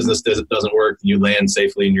 Even though the business doesn't work, you land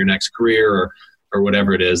safely in your next career or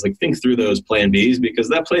whatever it is. Think through those plan Bs, because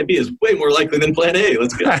that plan B is way more likely than plan A.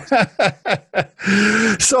 Let's go.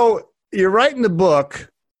 So you're writing the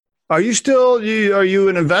book. Are you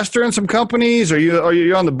an investor in some companies? Are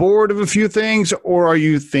you on the board of a few things, or are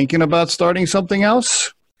you thinking about starting something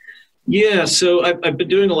else? Yeah, so I've been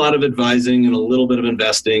doing a lot of advising and a little bit of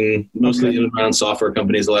investing, mostly in and around software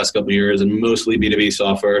companies the last couple of years, and mostly B2B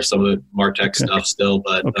software, some of it MarTech stuff still,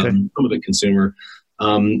 but some of it consumer.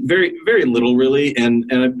 Very, very little really. And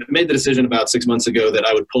I made the decision about 6 months ago that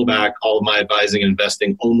I would pull back all of my advising and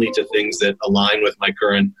investing only to things that align with my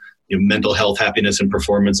current mental health, happiness, and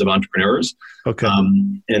performance of entrepreneurs. Okay.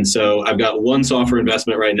 And so I've got one software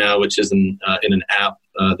investment right now, which is in an app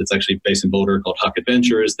that's actually based in Boulder called Huck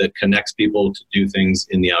Adventures that connects people to do things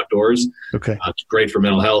in the outdoors. Okay. It's great for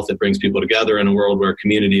mental health. It brings people together in a world where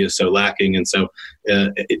community is so lacking. And so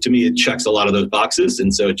to me, it checks a lot of those boxes.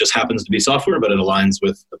 And so it just happens to be software, but it aligns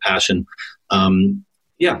with the passion.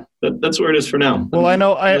 That's where it is for now. Well,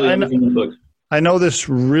 I know this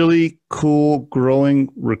really cool growing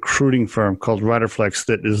recruiting firm called Riderflex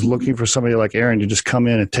that is looking for somebody like Aaron to just come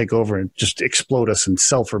in and take over and just explode us and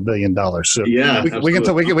sell for $1 billion. So yeah, we can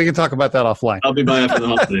talk about that offline. I'll be by after the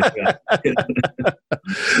holidays.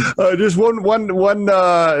 Just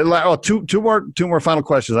two more final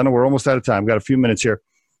questions. I know we're almost out of time. We've got a few minutes here.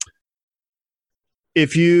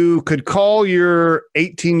 If you could call your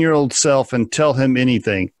 18-year-old self and tell him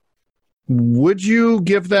anything, would you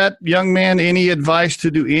give that young man any advice to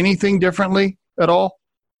do anything differently at all?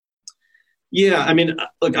 Yeah, I mean,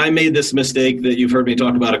 look, I made this mistake that you've heard me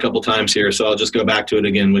talk about a couple times here, so I'll just go back to it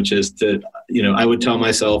again, which is I would tell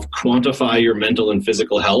myself, quantify your mental and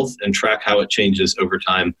physical health and track how it changes over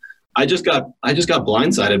time. I just got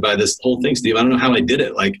blindsided by this whole thing, Steve. I don't know how I did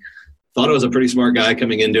it. Thought I was a pretty smart guy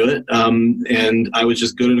coming into it, and I was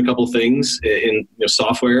just good at a couple things in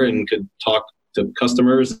software and could talk to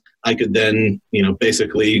customers. I could then,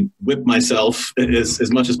 basically whip myself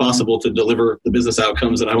as much as possible to deliver the business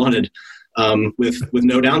outcomes that I wanted, with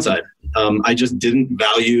no downside. I just didn't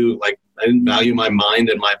value my mind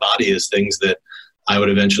and my body as things that I would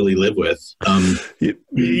eventually live with. I'm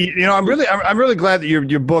really glad that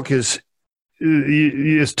your book is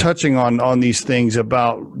touching on these things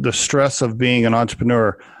about the stress of being an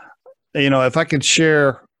entrepreneur. If I could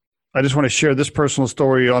share, I just want to share this personal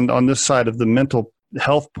story on this side of the mental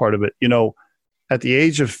health part of it. At the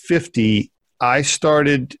age of 50, I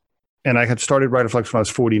started, and I had started Riderflex when I was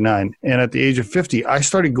 49. And at the age of 50, I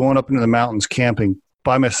started going up into the mountains camping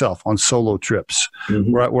by myself on solo trips,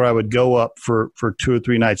 where I would go up for 2 or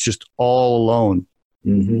 3 nights, just all alone,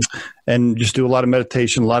 and just do a lot of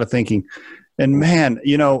meditation, a lot of thinking. And man,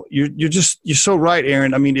 you're so right,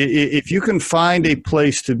 Aaron. I mean, if you can find a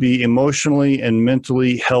place to be emotionally and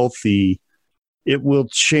mentally healthy, it will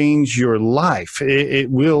change your life. It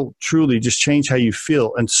will truly just change how you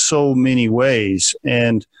feel in so many ways.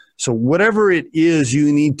 And so whatever it is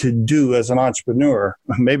you need to do as an entrepreneur,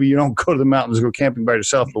 maybe you don't go to the mountains, go camping by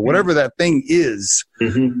yourself, but whatever that thing is,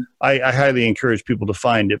 I highly encourage people to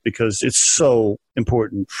find it, because it's so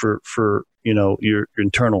important for your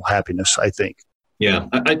internal happiness, I think. Yeah,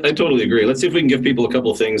 I totally agree. Let's see if we can give people a couple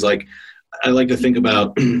of things. I like to think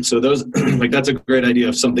about, so those, that's a great idea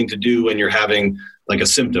of something to do when you're having a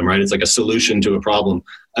symptom, right? It's like a solution to a problem.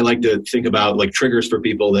 I like to think about triggers for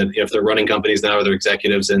people that if they're running companies now or they're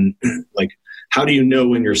executives, and how do you know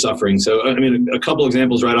when you're suffering? So, I mean, a couple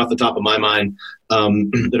examples right off the top of my mind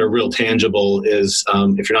that are real tangible is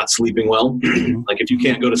if you're not sleeping well, if you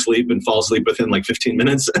can't go to sleep and fall asleep within 15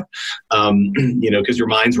 minutes, because your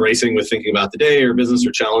mind's racing with thinking about the day or business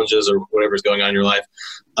or challenges or whatever's going on in your life.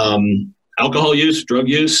 Alcohol use, drug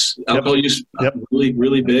use, use, really,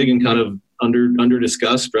 really big and kind of under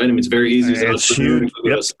discussed, right? I mean, it's very easy as an entrepreneur to go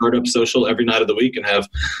to a startup social every night of the week and have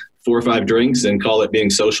 4 or 5 drinks and call it being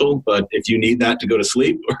social. But if you need that to go to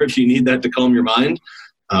sleep, or if you need that to calm your mind,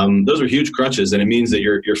 those are huge crutches, and it means that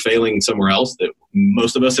you're failing somewhere else that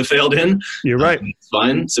most of us have failed in. You're right. It's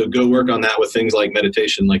fine. So go work on that with things like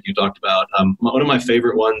meditation, like you talked about. One of my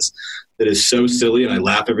favorite ones that is so silly, and I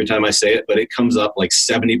laugh every time I say it, but it comes up like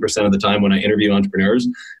 70% of the time when I interview entrepreneurs,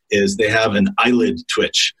 is they have an eyelid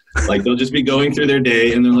twitch. Like they'll just be going through their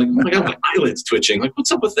day and they're like, oh my God, my eyelid's twitching. Like,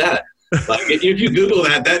 what's up with that? Like if you Google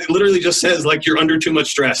that literally just says like you're under too much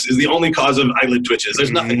stress is the only cause of eyelid twitches.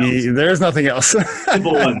 There's nothing else. There's nothing else.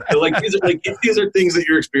 Simple one. So like if these are things that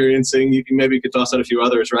you're experiencing, you could toss out a few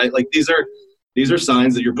others, right? Like these are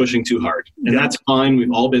signs that you're pushing too hard, and that's fine.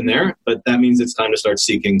 We've all been there, but that means it's time to start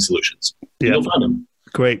seeking solutions. You'll find them.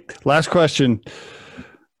 Great. Last question.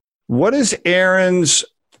 What is Aaron's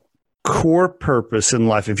core purpose in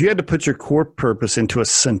life? If you had to put your core purpose into a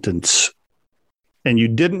sentence, and you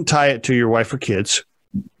didn't tie it to your wife or kids,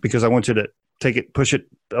 because I want you to push it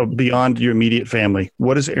beyond your immediate family.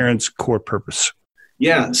 What is Aaron's core purpose?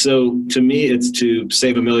 Yeah. So to me, it's to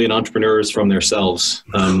save 1 million entrepreneurs from themselves.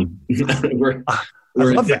 We're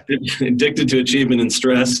addicted to achievement and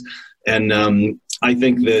stress. And I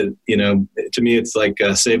think that, to me, it's like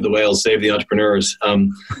save the whales, save the entrepreneurs.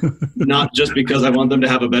 Not just because I want them to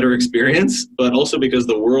have a better experience, but also because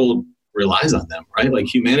the world relies on them, right? Like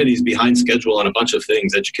humanity's behind schedule on a bunch of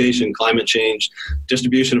things: education, climate change,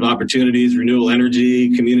 distribution of opportunities, renewable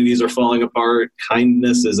energy, communities are falling apart,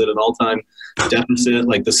 kindness is at an all-time deficit.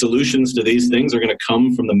 Like the solutions to these things are going to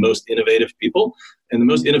come from the most innovative people, and the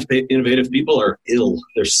most innovative people are ill.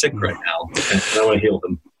 They're sick right now, and I want to heal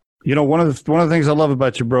them. One of the things I love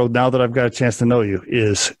about you, bro, now that I've got a chance to know you,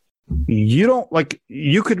 is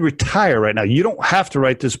you could retire right now. You don't have to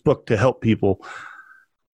write this book to help people.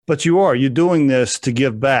 But you're doing this to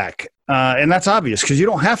give back. And that's obvious because you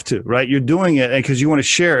don't have to, right? You're doing it because you want to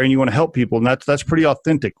share and you want to help people. And that's pretty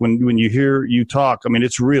authentic when you hear you talk. I mean,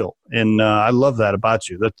 it's real. And I love that about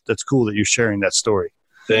you. That's cool that you're sharing that story.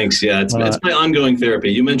 Thanks. Yeah, it's my ongoing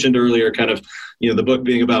therapy. You mentioned earlier kind of, the book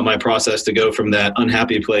being about my process to go from that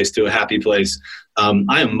unhappy place to a happy place.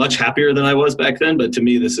 I am much happier than I was back then, but to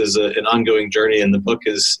me, this is an ongoing journey. And the book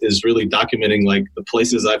is really documenting like the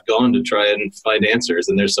places I've gone to try and find answers.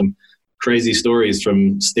 And there's some crazy stories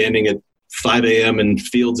from standing at 5 a.m. in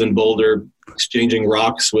fields in Boulder, exchanging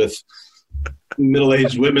rocks with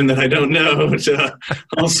middle-aged women that I don't know, to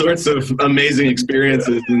all sorts of amazing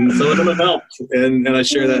experiences, and some of them have helped, and I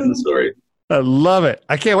share that in the story. I love it.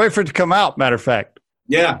 I can't wait for it to come out, matter of fact.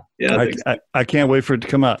 Yeah. I can't wait for it to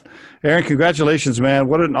come out. Aaron, congratulations, man.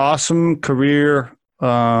 What an awesome career.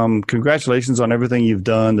 Congratulations on everything you've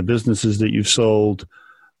done, the businesses that you've sold,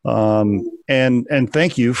 and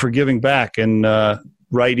thank you for giving back and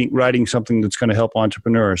writing something that's going to help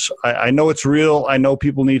entrepreneurs. I know it's real. I know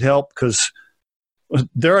people need help because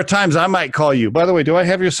there are times I might call you. By the way, do I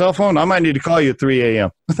have your cell phone? I might need to call you at 3 a.m.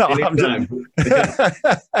 No, anytime.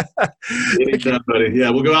 Anytime, buddy. Yeah,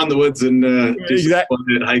 we'll go out in the woods and do some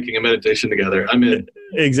hiking and meditation together. I'm in.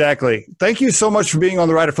 Exactly. Thank you so much for being on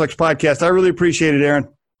the RiderFlex podcast. I really appreciate it, Aaron.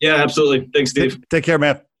 Yeah, absolutely. Thanks, Steve. Take care,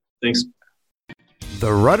 man. Thanks. The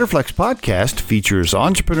RiderFlex podcast features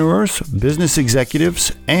entrepreneurs, business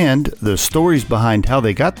executives, and the stories behind how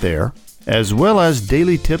they got there, as well as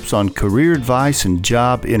daily tips on career advice and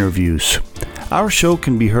job interviews. Our show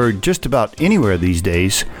can be heard just about anywhere these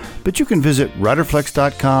days, but you can visit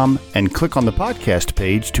riderflex.com and click on the podcast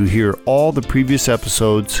page to hear all the previous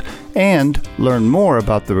episodes and learn more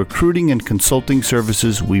about the recruiting and consulting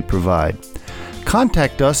services we provide.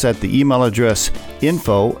 Contact us at the email address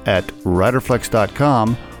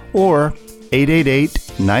info@riderflex.com or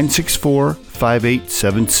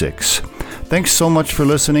 888-964-5876. Thanks so much for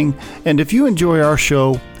listening, and if you enjoy our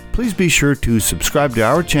show, please be sure to subscribe to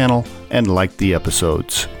our channel and like the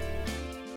episodes.